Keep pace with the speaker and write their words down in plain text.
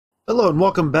Hello and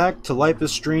welcome back to Life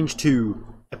is Strange 2,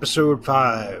 Episode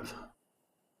 5.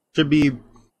 Should be,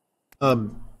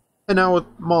 and now with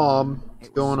Mom to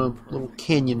go on a little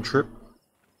canyon trip.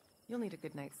 You'll need a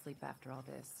good night's sleep after all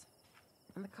this.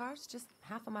 And the car's just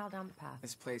half a mile down the path.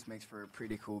 This place makes for a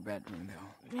pretty cool bedroom,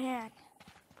 though. Man,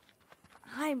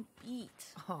 I'm beat.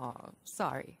 Oh,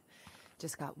 sorry.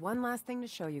 Just got one last thing to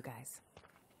show you guys.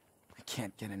 I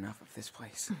can't get enough of this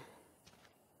place.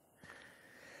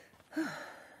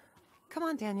 Come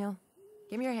on, Daniel.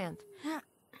 Give me your hand.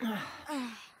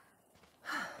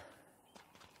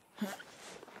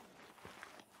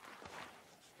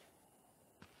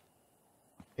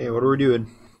 Hey, what are we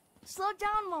doing? Slow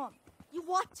down, Mom. You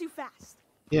walk too fast.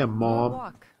 Yeah, More Mom.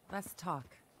 walk, less talk.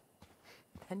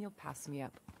 Then you'll pass me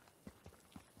up.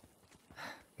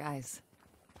 Guys,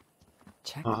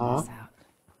 check this out.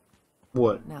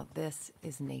 What? Now this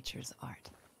is nature's art.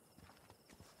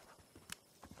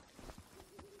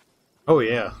 Oh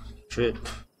yeah. Shit.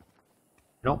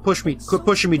 Don't push me. Quit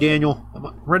pushing me, Daniel.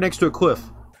 I'm right next to a cliff.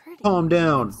 Pretty. Calm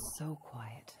down. So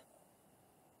quiet.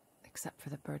 Except for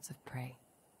the birds of prey.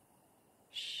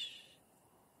 Shh.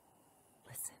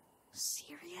 Listen.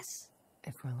 Serious?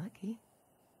 If we're lucky.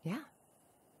 Yeah.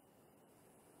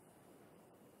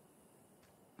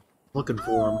 Looking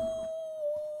for him.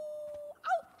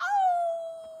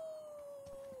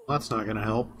 That's not gonna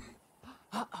help.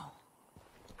 Uh-oh.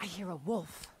 I hear a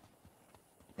wolf.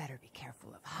 Better be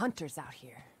careful of hunters out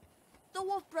here. The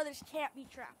Wolf Brothers can't be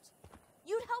trapped.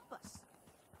 You'd help us.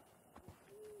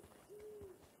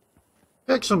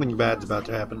 I think something bad's about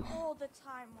to happen. All the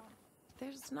time, Mom.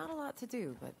 There's not a lot to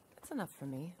do, but it's enough for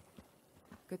me.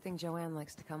 Good thing Joanne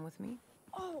likes to come with me.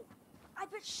 Oh, I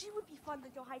bet she would be fun to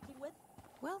go hiking with.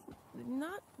 Well,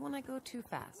 not when I go too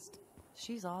fast.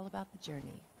 She's all about the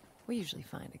journey. We usually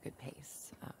find a good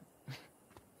pace.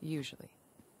 Usually.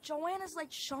 Joanne is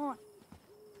like Sean.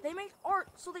 They make art,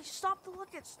 so they stop to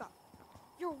look at stuff.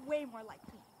 You're way more like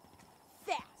me.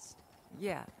 Fast.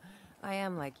 Yeah, I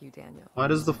am like you, Daniel. Why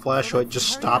does the flashlight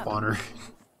just stop on her?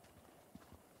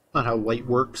 Not how light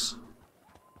works.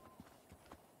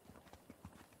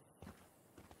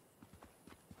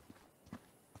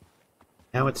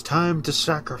 Now it's time to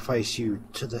sacrifice you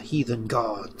to the heathen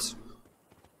gods.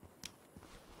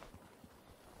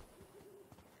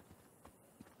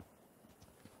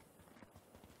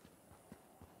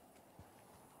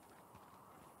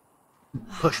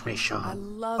 Push me, Sean. I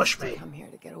love Push to me. come here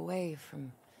to get away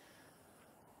from...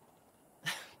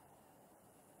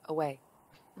 away.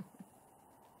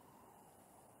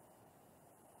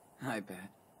 I bet.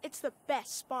 It's the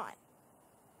best spot.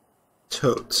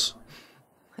 Totes.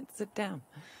 Let's sit down.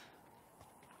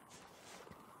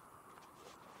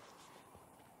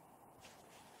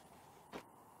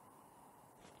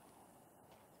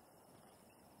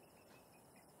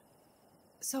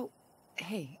 So,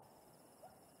 hey,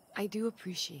 I do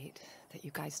appreciate that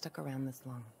you guys stuck around this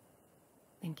long.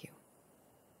 Thank you.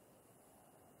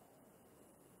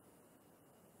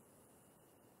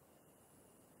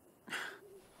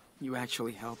 You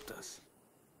actually helped us.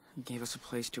 You gave us a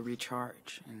place to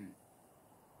recharge and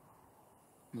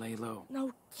lay low.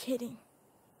 No kidding.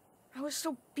 I was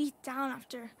so beat down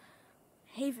after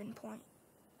Haven Point.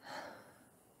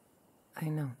 I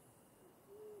know.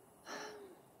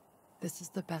 This is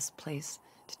the best place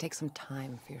to take some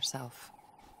time for yourself.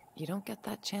 You don't get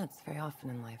that chance very often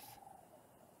in life.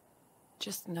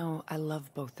 Just know I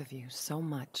love both of you so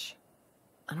much,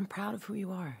 and I'm proud of who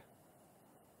you are,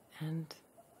 and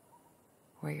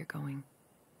where you're going.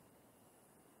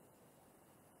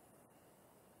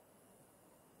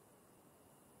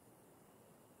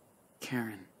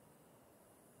 Karen,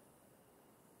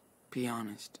 be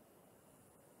honest.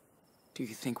 Do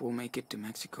you think we'll make it to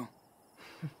Mexico?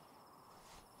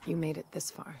 You made it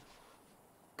this far.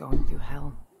 Going through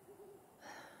hell.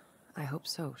 I hope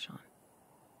so, Sean.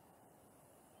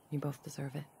 You both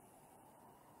deserve it.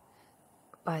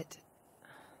 But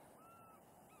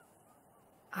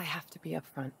I have to be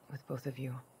upfront with both of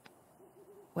you.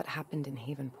 What happened in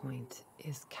Haven Point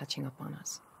is catching up on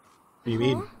us. What do you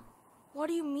mean? Huh? What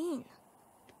do you mean?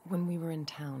 When we were in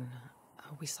town,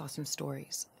 we saw some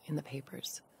stories in the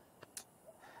papers.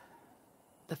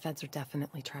 The feds are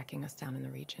definitely tracking us down in the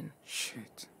region.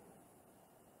 Shit.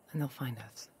 And they'll find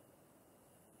us.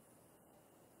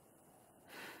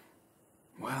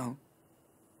 Well,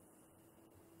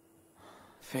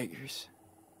 figures.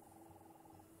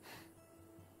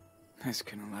 That's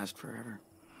gonna last forever.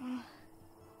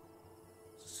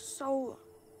 So,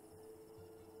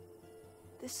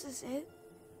 this is it?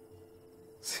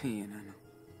 See you, Nana.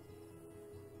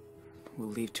 We'll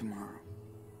leave tomorrow.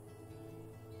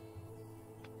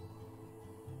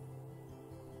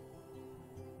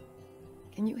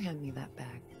 Can you hand me that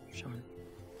bag, Sean?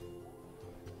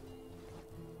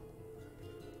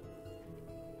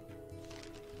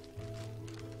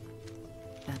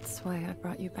 That's why I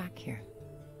brought you back here.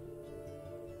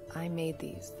 I made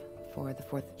these for the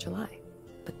 4th of July,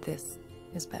 but this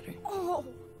is better. Oh,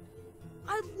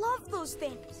 I love those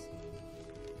things.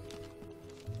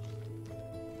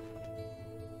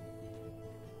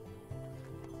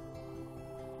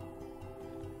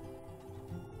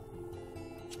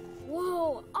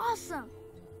 Whoa, awesome.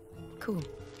 Cool.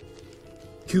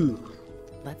 Cool.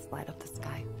 Let's light up the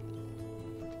sky.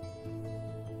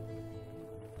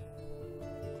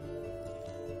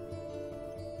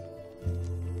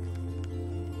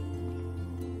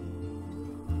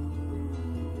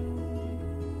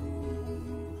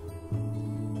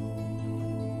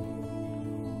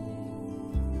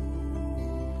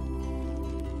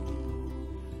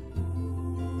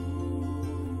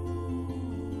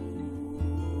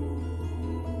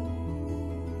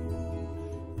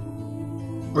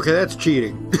 Okay, that's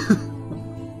cheating.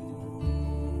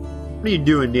 What are you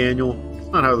doing, Daniel? That's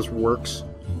not how this works.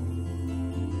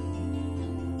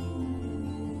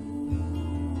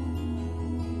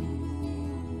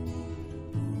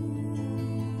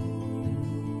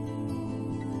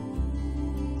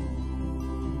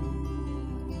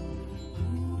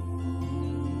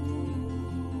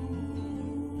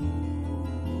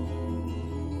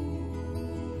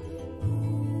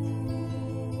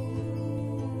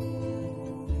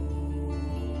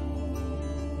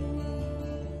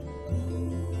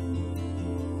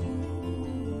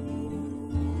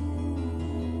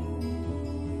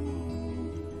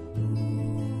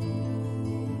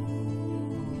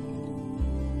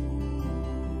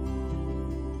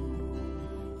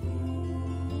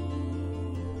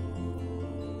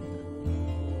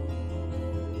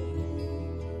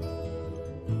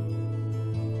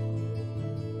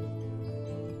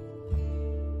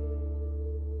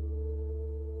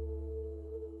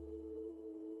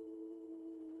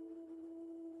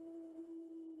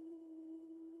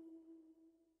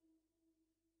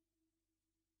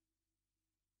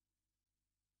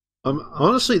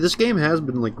 Honestly, this game has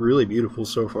been like really beautiful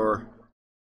so far.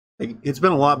 Like, it's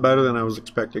been a lot better than I was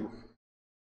expecting.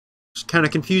 Just kind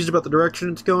of confused about the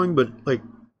direction it's going, but like,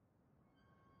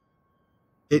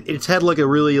 it's had like a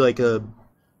really like a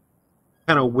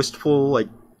kind of wistful like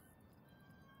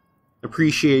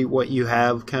appreciate what you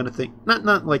have kind of thing.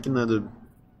 Not like in the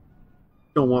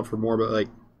don't want for more, but like,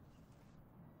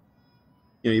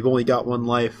 you know, you've only got one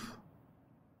life,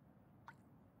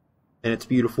 and it's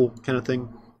beautiful kind of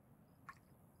thing.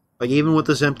 Like, even with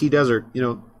this empty desert, you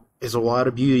know, there's a lot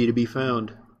of beauty to be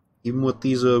found. Even with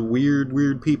these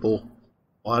weird people,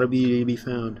 a lot of beauty to be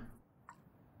found.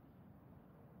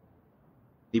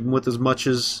 Even with as much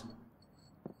as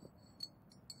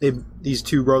these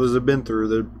two brothers have been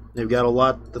through, they've got a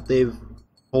lot that they've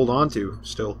hold on to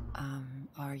still.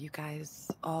 Are you guys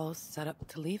all set up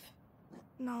to leave?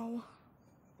 No.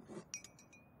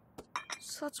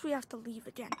 Such we have to leave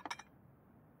again.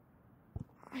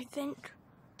 I think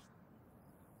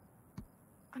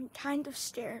I'm kind of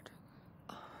scared.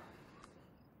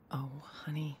 Oh,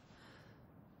 honey.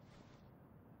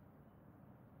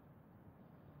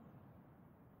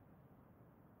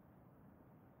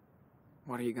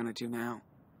 What are you gonna do now?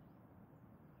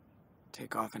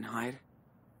 Take off and hide?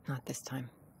 Not this time.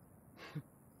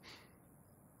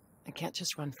 I can't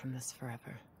just run from this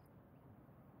forever.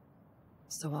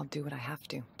 So I'll do what I have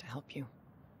to help you.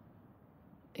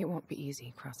 It won't be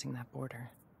easy crossing that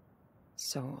border.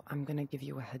 So I'm gonna give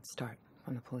you a head start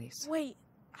on the police. Wait,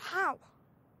 how?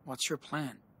 What's your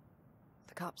plan?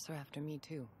 The cops are after me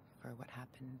too, for what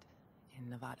happened in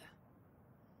Nevada.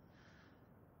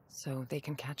 So they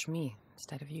can catch me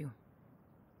instead of you.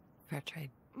 Fair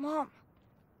trade. Mom,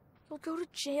 you'll go to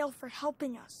jail for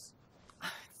helping us.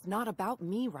 It's not about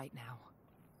me right now.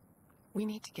 We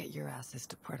need to get your asses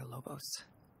to Puerto Lobos.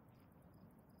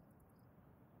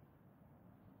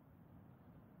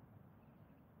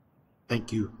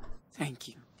 Thank you. Thank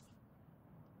you.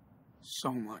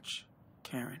 So much,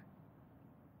 Karen.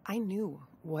 I knew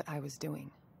what I was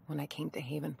doing when I came to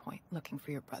Haven Point looking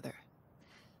for your brother.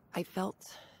 I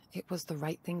felt it was the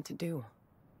right thing to do.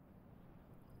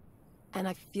 And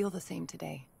I feel the same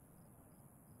today.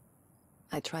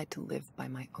 I tried to live by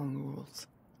my own rules,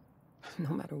 no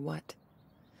matter what.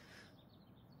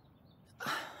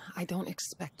 I don't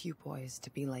expect you boys to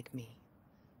be like me.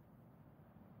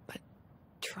 But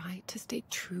try to stay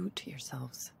true to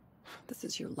yourselves. This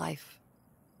is your life.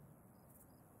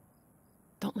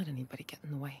 Don't let anybody get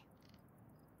in the way.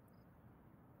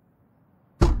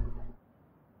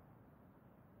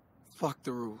 Fuck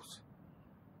the rules.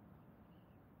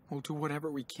 We'll do whatever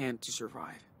we can to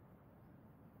survive.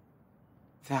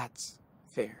 That's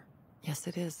fair. Yes,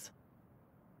 it is.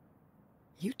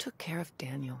 You took care of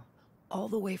Daniel all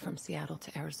the way from Seattle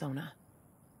to Arizona.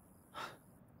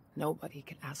 Nobody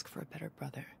could ask for a better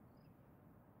brother.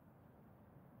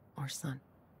 Or son.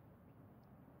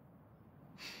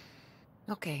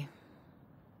 Okay.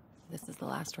 This is the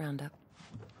last roundup.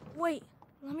 Wait,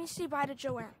 let me say bye to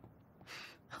Joanne.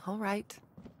 All right.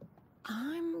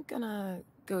 I'm gonna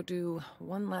go do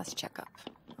one last checkup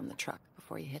on the truck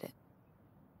before you hit it.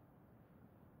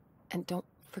 And don't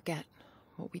forget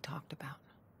what we talked about.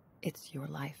 It's your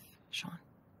life, Sean.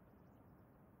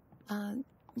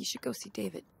 You should go see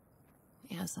David.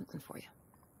 He has something for you.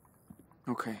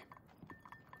 Okay.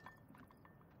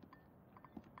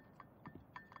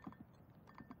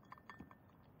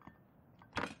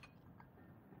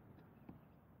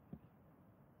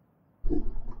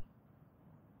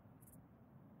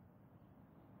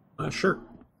 Sure.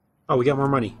 Oh, we got more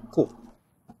money. Cool.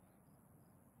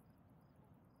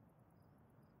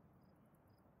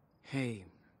 Hey,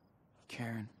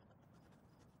 Karen.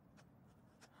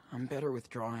 I'm better with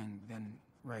drawing than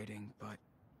writing, but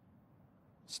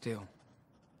still.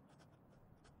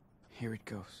 Here it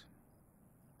goes.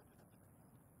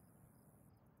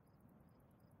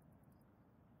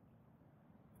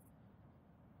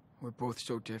 We're both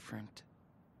so different.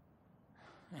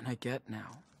 And I get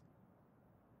now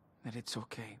that it's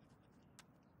okay.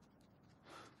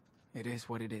 It is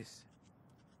what it is.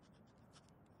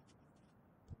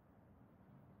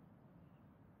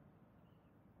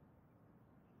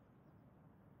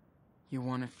 You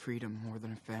wanted freedom more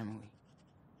than a family.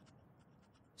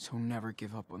 So never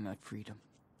give up on that freedom.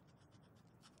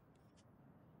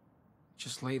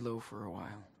 Just lay low for a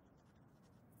while.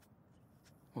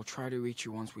 We'll try to reach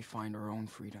you once we find our own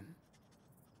freedom.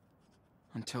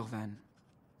 Until then,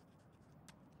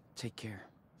 take care.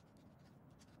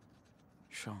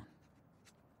 Sean.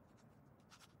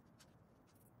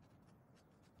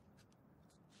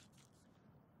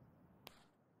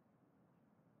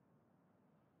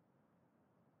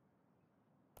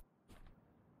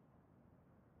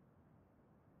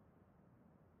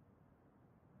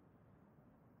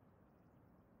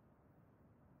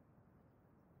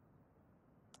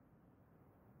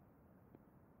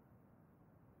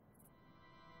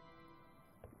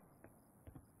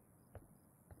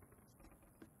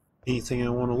 Anything I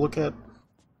want to look at?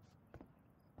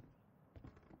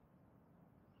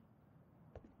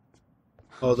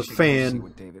 Oh, the Should go see fan.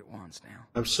 what David wants now.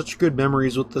 I have such good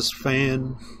memories with this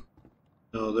fan.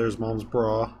 Oh, there's Mom's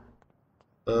bra.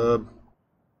 Nothing?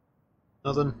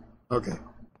 Okay.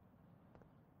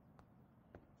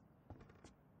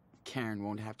 Karen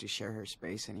won't have to share her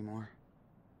space anymore.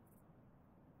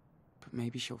 But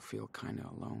maybe she'll feel kinda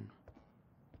alone.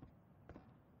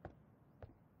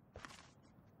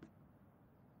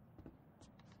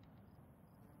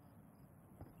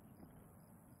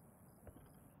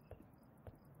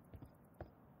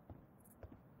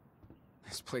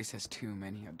 This place has too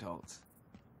many adults,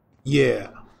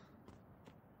 Yeah.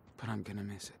 but I'm gonna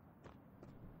miss it.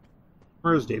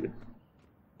 Where's David?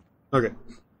 Okay.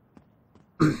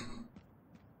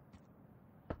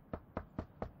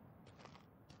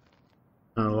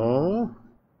 Hello?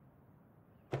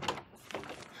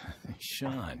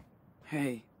 Sean.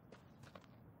 Hey.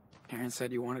 Karen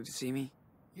said you wanted to see me?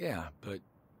 Yeah, but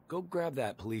go grab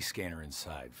that police scanner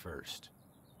inside first.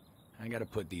 I gotta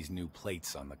put these new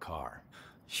plates on the car.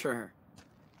 Sure.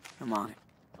 I'm on it.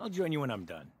 I'll join you when I'm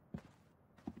done.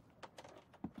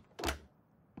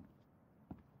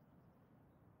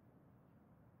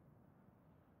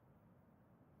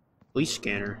 Police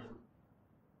scanner.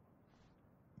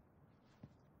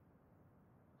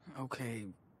 Okay.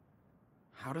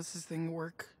 How does this thing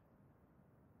work?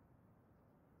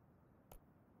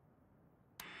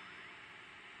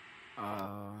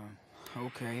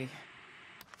 Okay.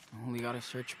 Only gotta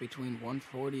search between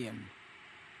 140 and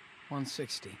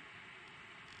 160.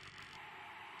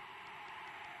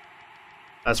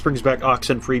 That brings back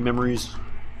oxen-free memories. All I'm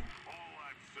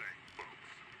saying, folks.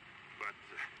 But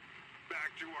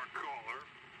back to our caller,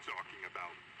 talking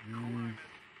about climate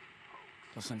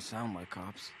hoax. Doesn't sound like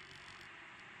cops.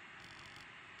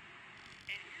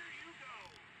 And here you go,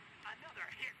 another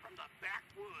hit from the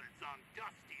backwoods on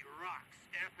Dusty Rocks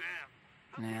FM.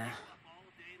 Nah,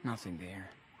 nothing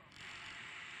there.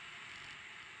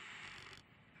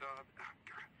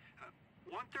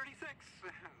 136,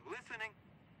 listening.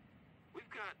 We've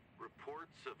got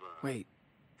reports of a... Wait,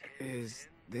 is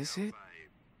this it?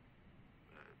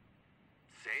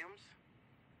 Sam's?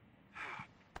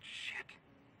 Shit.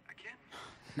 Again?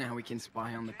 Now we can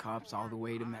spy on the cops all the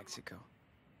way to Mexico.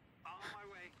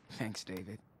 Thanks,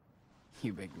 David.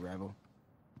 You big rebel.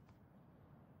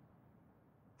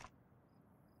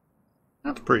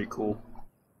 That's pretty cool.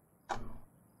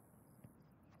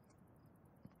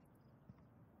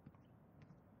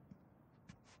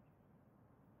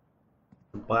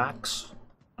 Blacks.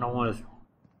 I don't want to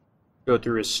go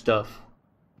through his stuff.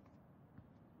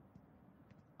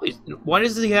 Why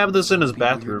does he have this in his It'd be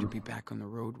weird bathroom? to be back on the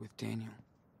road with Daniel.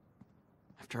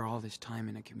 After all this time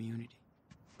in a community.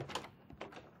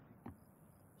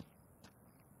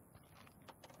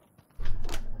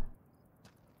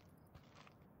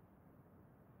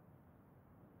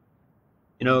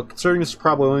 You know, considering this is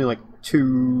probably only like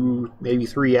 2, maybe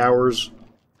 3 hours,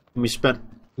 and we spent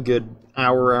a good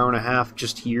hour and a half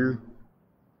just here,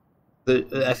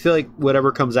 I feel like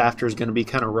whatever comes after is going to be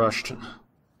kind of rushed. And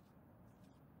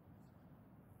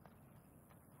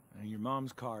your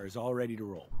mom's car is all ready to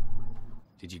roll.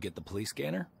 Did you get the police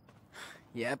scanner?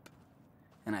 Yep.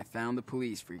 And I found the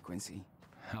police frequency.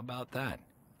 How about that?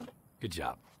 Good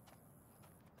job.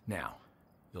 Now,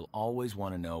 you'll always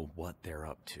want to know what they're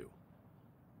up to.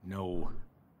 No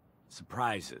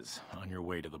surprises on your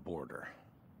way to the border.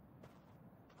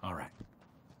 All right.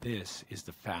 This is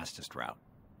the fastest route.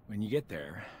 When you get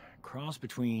there, cross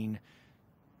between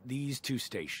these 2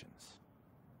 stations.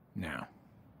 Now,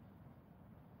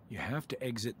 you have to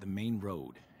exit the main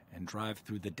road and drive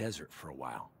through the desert for a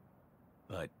while.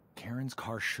 But Karen's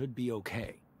car should be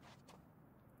okay.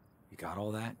 You got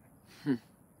all that?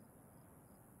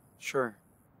 Sure.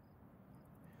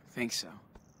 Think so.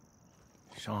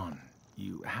 Sean,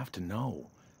 you have to know.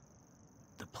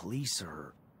 The police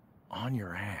are on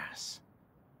your ass.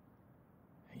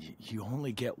 You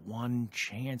only get one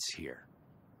chance here.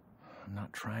 I'm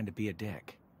not trying to be a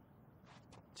dick.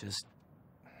 Just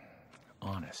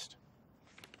honest.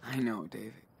 I know,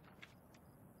 David.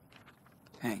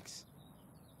 Thanks.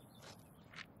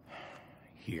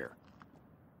 Here.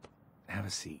 Have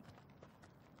a seat.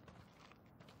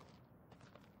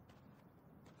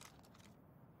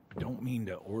 Don't mean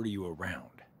to order you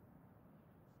around.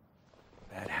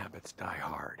 Bad habits die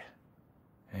hard.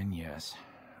 And yes,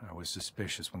 I was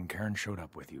suspicious when Karen showed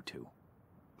up with you two.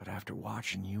 But after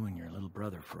watching you and your little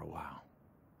brother for a while,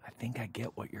 I think I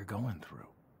get what you're going through.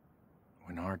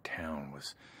 When our town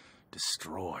was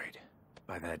destroyed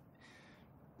by that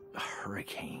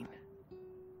hurricane.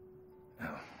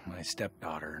 My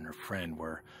stepdaughter and her friend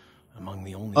were among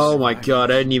the only Oh my survivors.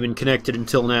 god, I hadn't even connected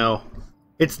until now.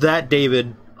 It's that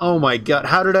David. Oh my god,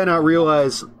 how did I not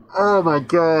realize? Oh my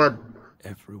god.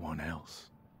 Everyone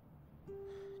else.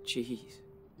 Jeez.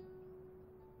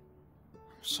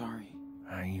 I'm sorry.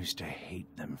 I used to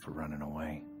hate them for running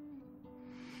away.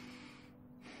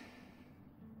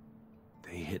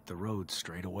 They hit the road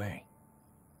straight away.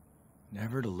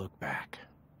 Never to look back.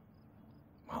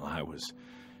 While I was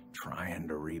trying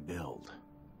to rebuild.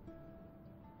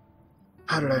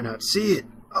 How did I not see it?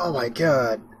 Oh my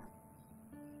god.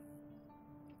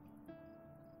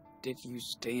 Did you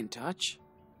stay in touch?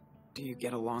 Do you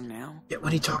get along now? Yeah,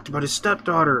 when he talked about his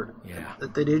stepdaughter. Yeah.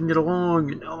 That they didn't get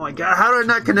along. And, oh my god, how did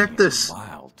I not connect this? Took me a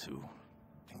while to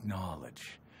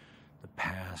acknowledge the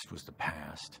past was the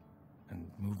past and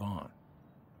move on.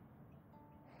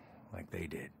 Like they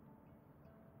did.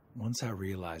 Once I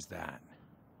realized that,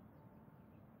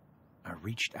 I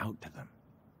reached out to them.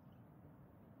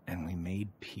 And we made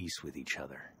peace with each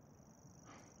other.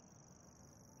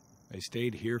 I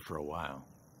stayed here for a while.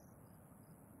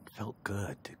 It felt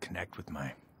good to connect with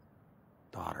my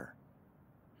daughter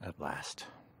at last.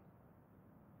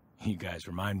 You guys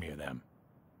remind me of them,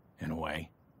 in a way.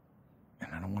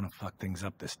 And I don't want to fuck things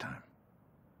up this time.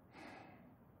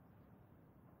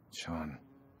 Sean,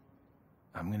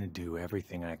 I'm going to do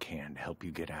everything I can to help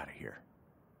you get out of here.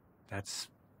 That's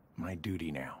my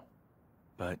duty now.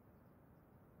 But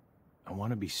I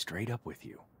want to be straight up with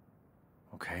you.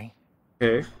 Okay?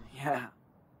 Okay. Yeah.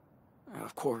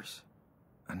 Of course.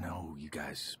 I know you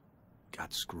guys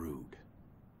got screwed.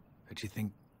 That you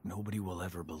think nobody will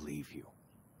ever believe you.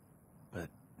 But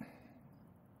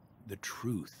the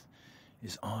truth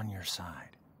is on your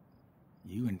side.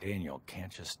 You and Daniel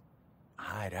can't just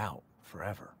hide out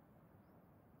forever.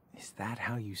 Is that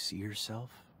how you see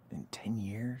yourself in 10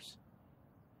 years?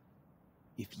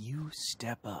 If you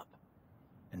step up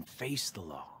and face the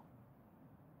law,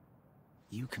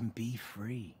 you can be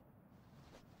free.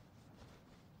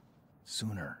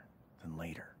 Sooner than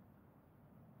later.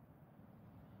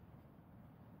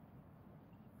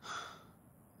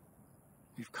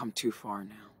 We've come too far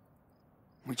now.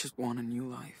 We just want a new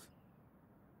life.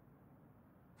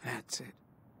 That's it.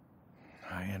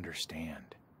 I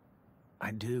understand.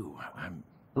 I do. I'm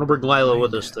I'm gonna bring Lila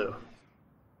with trying us, to though.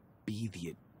 be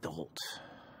the adult.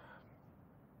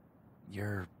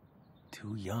 You're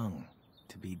too young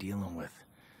to be dealing with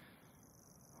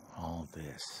all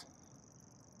this.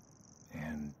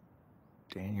 And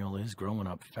Daniel is growing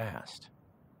up fast.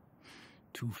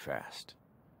 Too fast.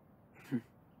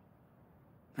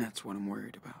 That's what I'm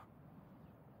worried about.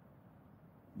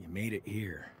 You made it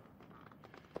here.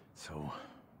 So,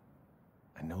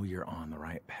 I know you're on the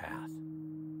right path.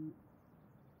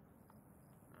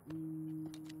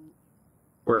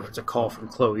 Or if it's a call from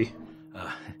Chloe.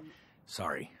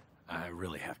 Sorry. I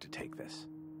really have to take this.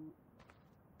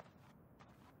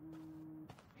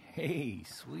 Hey,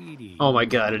 sweetie. Oh my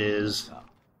god, it is.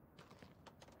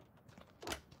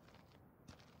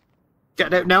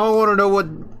 God, now I want to know what...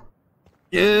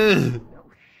 Yeah. No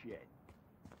shit.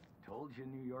 Told you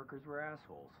New Yorkers were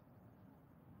assholes.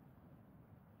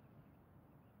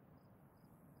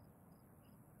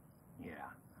 Yeah,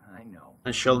 I know.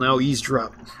 I shall now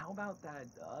eavesdrop. How about that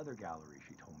other gallery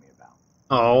she told me about?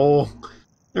 Oh,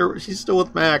 she's still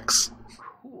with Max.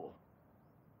 Cool.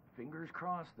 Fingers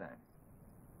crossed then.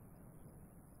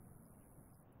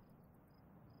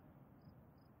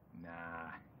 Nah,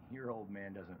 your old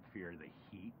man doesn't fear the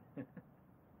heat.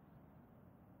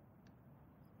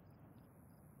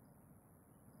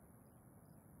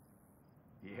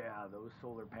 Yeah, those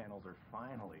solar panels are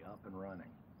finally up and running.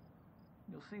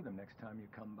 You'll see them next time you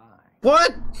come by.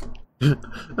 What?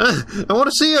 I want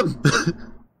to see him.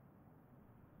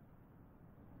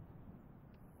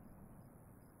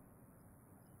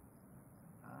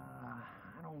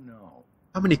 I don't know.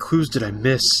 How many clues did I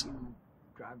miss?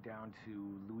 Drive down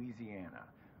to Louisiana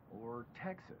or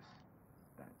Texas.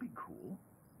 That'd be cool.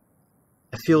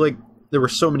 I feel like there were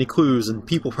so many clues and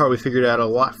people probably figured it out a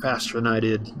lot faster than I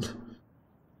did.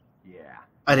 Yeah.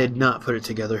 I did not put it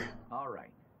together. All right.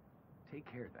 Take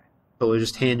care then. But they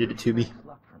just handed it to me. Best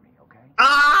luck for me, okay?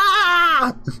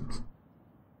 Ah!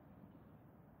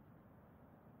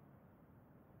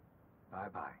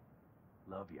 Bye-bye.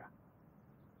 Love ya.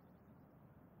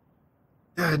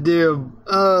 God damn.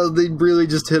 They really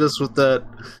just hit us with that.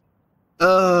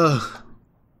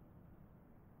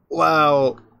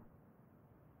 Wow.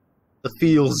 The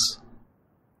feels.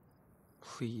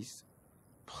 Please,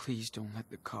 please don't let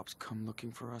the cops come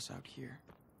looking for us out here.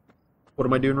 What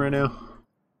am I doing right now?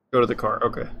 Go to the car.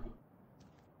 Okay.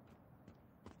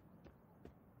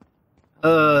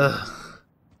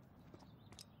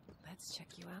 Let's check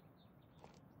you out.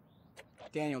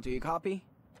 Daniel, do you copy?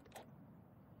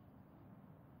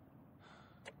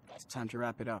 It's time to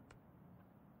wrap it up.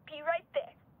 Be right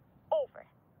there. Over.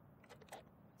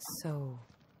 So,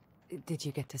 did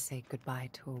you get to say goodbye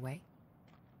to Away?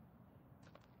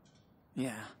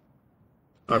 Yeah.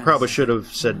 I probably should have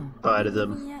said bye to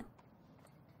them. Yet.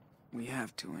 We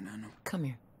have to, and I know. Come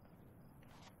here.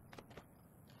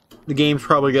 The game's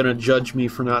probably gonna judge me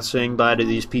for not saying bye to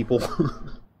these people.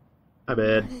 My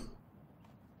bad.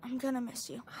 I'm gonna miss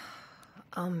you.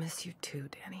 I'll miss you too,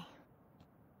 Danny.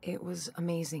 It was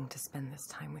amazing to spend this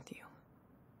time with you.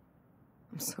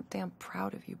 I'm so damn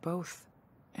proud of you both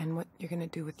and what you're gonna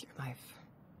do with your life.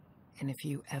 And if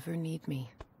you ever need me,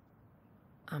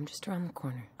 I'm just around the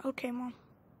corner. Okay, Mom.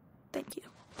 Thank you.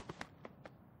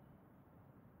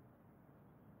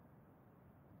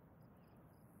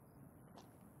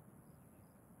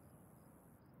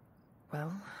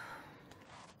 Well,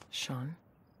 Sean,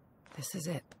 this is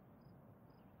it.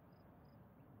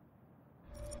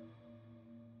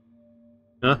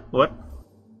 Huh? What?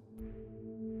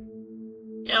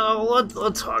 Yeah,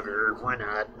 let's hug her. Why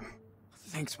not?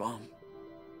 Thanks, Mom,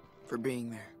 for being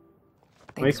there.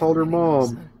 Thanks called for her letting me know, Mom.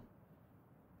 son.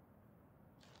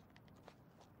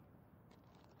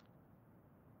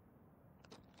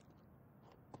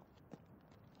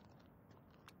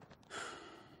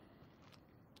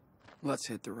 Let's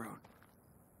hit the road.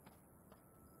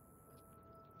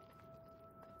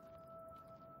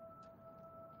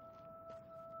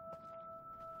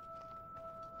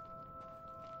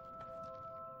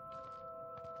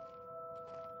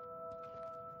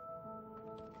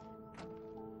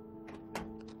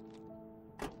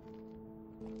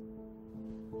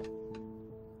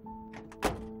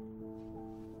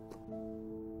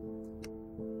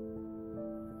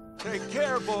 Take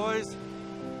care, boys.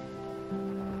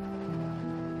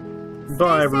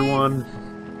 Bye, everyone.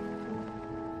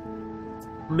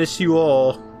 Miss you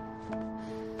all.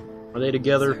 Are they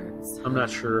together? I'm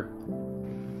not sure.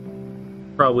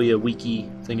 Probably a wiki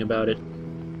thing about it.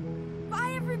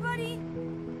 Bye, everybody.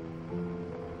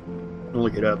 I'll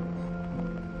look it up.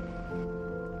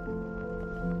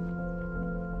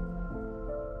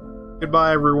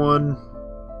 Goodbye, everyone.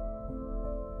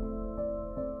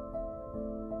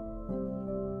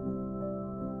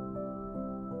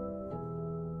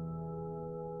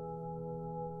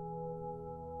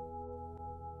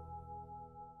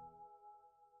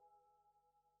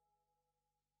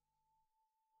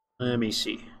 Let me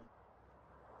see.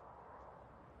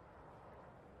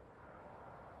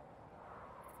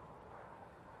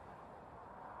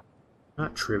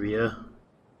 Not trivia.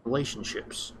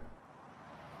 Relationships.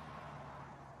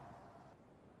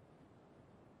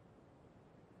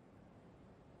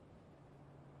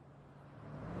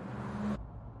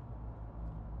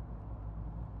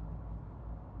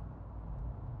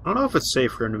 I don't know if it's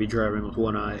safe for him to be driving with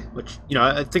one eye, which, you know,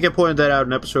 I think I pointed that out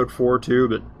in episode 4 too,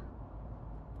 but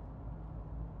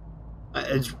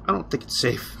I don't think it's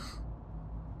safe.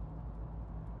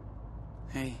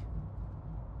 Hey.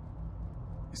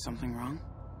 Is something wrong?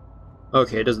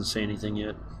 Okay, it doesn't say anything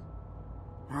yet.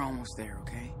 We're almost there,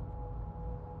 okay?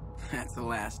 That's the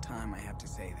last time I have to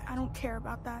say that. I don't care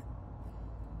about that.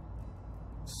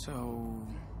 So...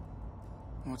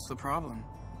 what's the problem?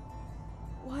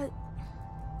 What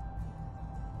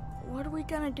are we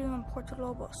gonna do in Puerto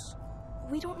Lobos?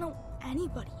 We don't know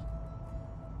anybody.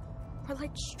 We're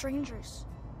like strangers.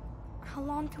 How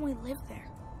long can we live there?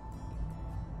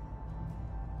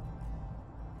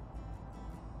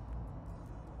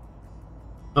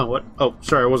 Oh, what? Oh,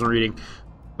 sorry, I wasn't reading.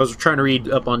 I was trying to read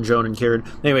up on Joan and Karen.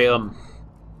 Anyway,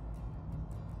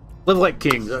 live like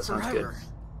kings. That sounds good. Forever.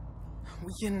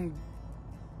 We can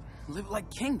live like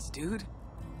kings, dude.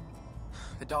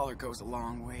 The dollar goes a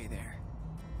long way there.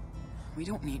 We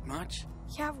don't need much.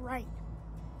 Yeah, right.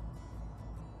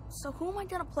 So who am I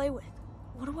gonna play with?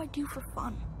 What do I do for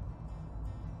fun?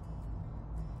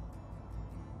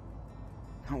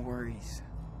 No worries.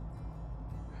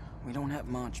 We don't have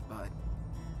much, but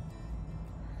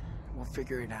we'll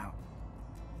figure it out.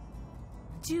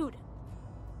 Dude,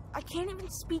 I can't even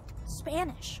speak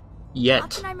Spanish. How Yet.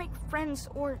 can I make friends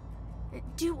or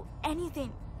do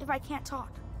anything if I can't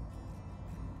talk?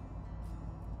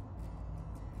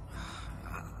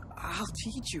 I'll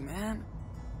teach you, man.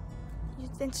 You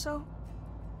think so?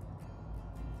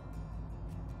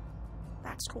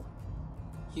 That's cool.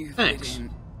 You Thanks. fit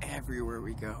in everywhere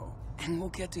we go, and we'll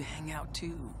get to hang out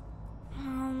too.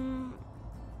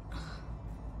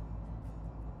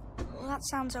 Well, that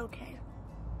sounds okay.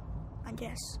 I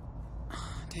guess.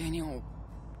 Daniel,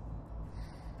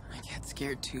 I get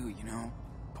scared too, you know,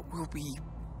 but we'll be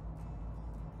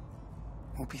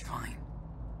fine.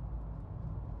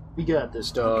 We got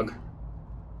this, dog.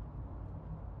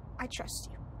 I trust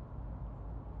you.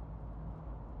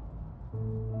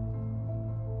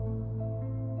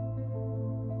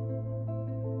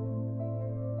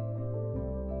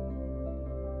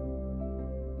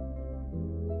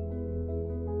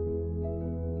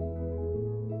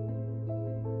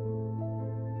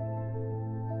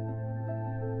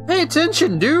 Pay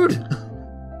attention, dude!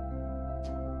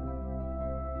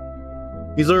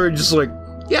 He's already just like,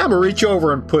 yeah, I'm gonna reach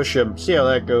over and push him. See how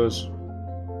that goes.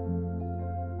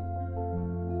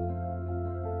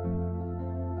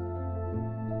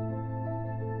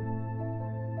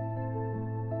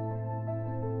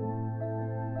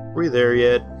 Are we there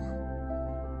yet?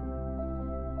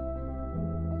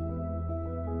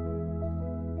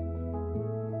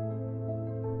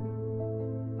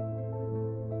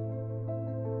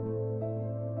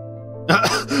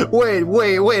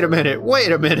 Wait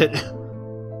a minute.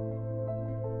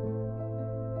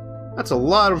 That's a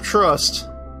lot of trust.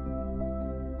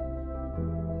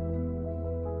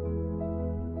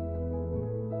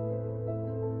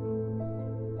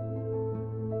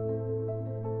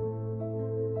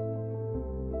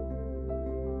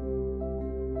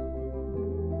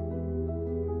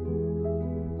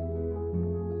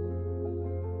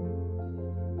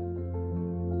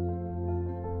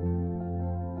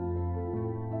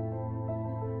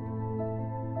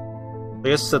 I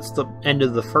guess that's the end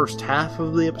of the first half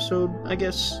of the episode, I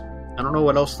guess. I don't know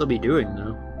what else they'll be doing,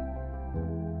 though.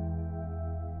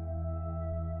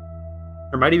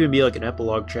 There might even be like an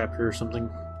epilogue chapter or something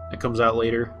that comes out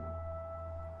later.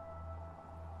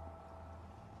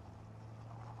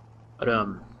 But,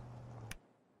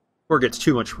 before it gets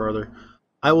too much farther,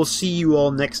 I will see you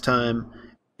all next time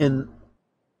in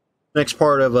the next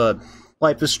part of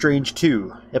Life is Strange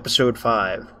 2, Episode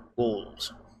 5,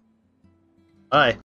 Wolves. Bye.